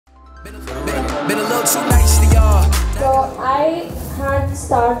Been a little too nice to y'all. So I had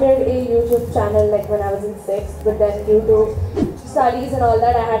started a YouTube channel like when I was in 6th, but then due to studies and all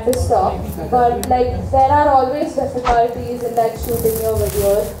that I had to stop. But like there are always difficulties in like shooting your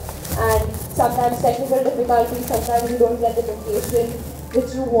videos, and sometimes technical difficulties, sometimes you don't get the location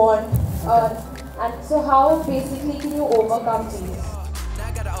which you want. And so how basically can you overcome these?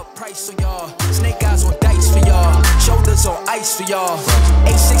 I got a price on y'all. Snake eyes on dice for y'all. Shoulders on ice for y'all.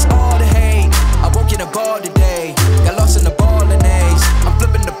 A6 all the hate. I won't get a ball today. Got lost in the ball and A's. I'm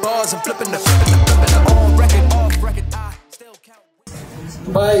flipping the bars. I'm flipping the on record, off record. I still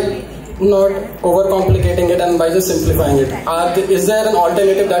count. By not overcomplicating it and by just simplifying it, is there an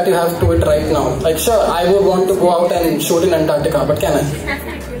alternative that you have to it right now? Like, sure, I would want to go out and shoot in Antarctica, but can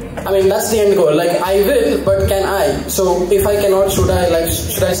I? I mean, that's the end goal. Like, I will, but can I? So, if I cannot, should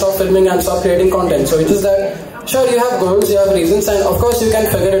I stop filming and stop creating content? So, it is that, sure, you have goals, you have reasons, and of course, you can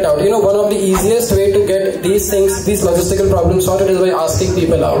figure it out. You know, one of the easiest way to get these things, these logistical problems sorted is by asking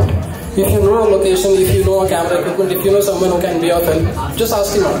people out. If you know a location, if you know a camera equipment, if you know someone who can be of help, just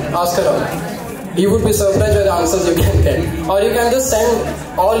ask him out, ask her out. You would be surprised by the answers you can get. Or you can just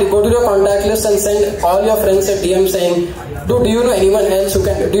go to your contact list and send all your friends a DM saying, do you know anyone else who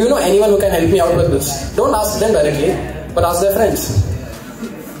can, do you know anyone who can help me out with this? Don't ask them directly, but ask their friends.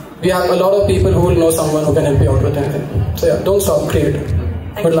 We have a lot of people who will know someone who can help you out with anything. So yeah, don't stop, create.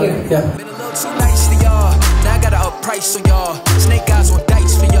 Good luck. Yeah. Been a little too nice to y'all. Now I got a up price on y'all. Snake eyes on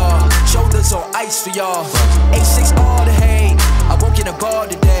dice for y'all. Shoulders on ice for y'all. A6 all the hate. I won't get a ball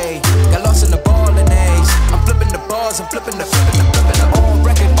today. Got lost in the ball and A's. I'm flipping the bars. I'm flipping the on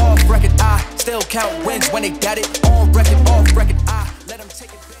record, off record. I still count wins when they got it. On record, off record.